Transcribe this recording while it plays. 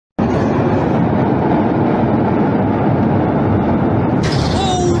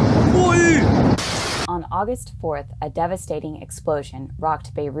August 4th, a devastating explosion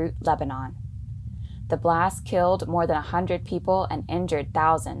rocked Beirut, Lebanon. The blast killed more than 100 people and injured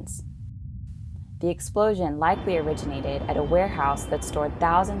thousands. The explosion likely originated at a warehouse that stored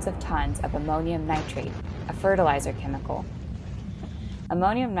thousands of tons of ammonium nitrate, a fertilizer chemical.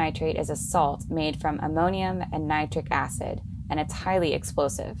 Ammonium nitrate is a salt made from ammonium and nitric acid, and it's highly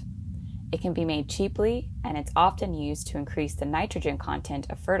explosive. It can be made cheaply, and it's often used to increase the nitrogen content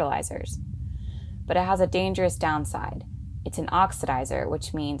of fertilizers. But it has a dangerous downside. It's an oxidizer,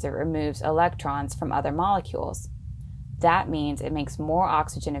 which means it removes electrons from other molecules. That means it makes more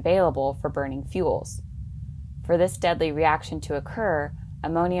oxygen available for burning fuels. For this deadly reaction to occur,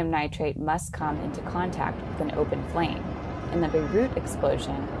 ammonium nitrate must come into contact with an open flame. In the Beirut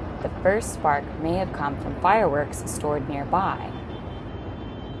explosion, the first spark may have come from fireworks stored nearby.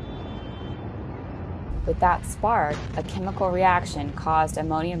 With that spark, a chemical reaction caused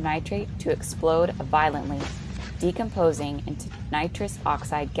ammonium nitrate to explode violently, decomposing into nitrous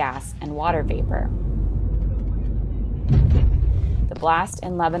oxide gas and water vapor. The blast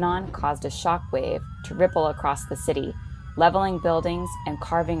in Lebanon caused a shock wave to ripple across the city, leveling buildings and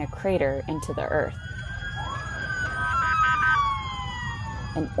carving a crater into the earth.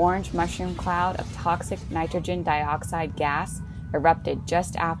 An orange mushroom cloud of toxic nitrogen dioxide gas erupted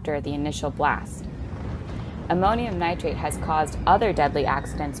just after the initial blast. Ammonium nitrate has caused other deadly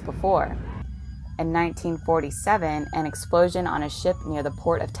accidents before. In 1947, an explosion on a ship near the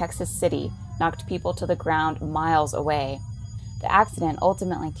port of Texas City knocked people to the ground miles away. The accident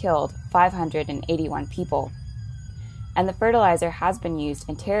ultimately killed 581 people. And the fertilizer has been used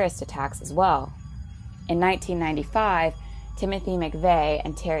in terrorist attacks as well. In 1995, Timothy McVeigh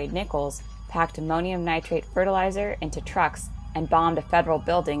and Terry Nichols packed ammonium nitrate fertilizer into trucks and bombed a federal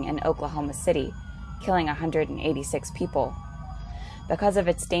building in Oklahoma City, killing 186 people. Because of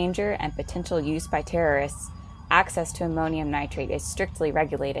its danger and potential use by terrorists, access to ammonium nitrate is strictly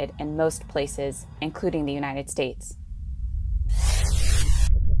regulated in most places, including the United States.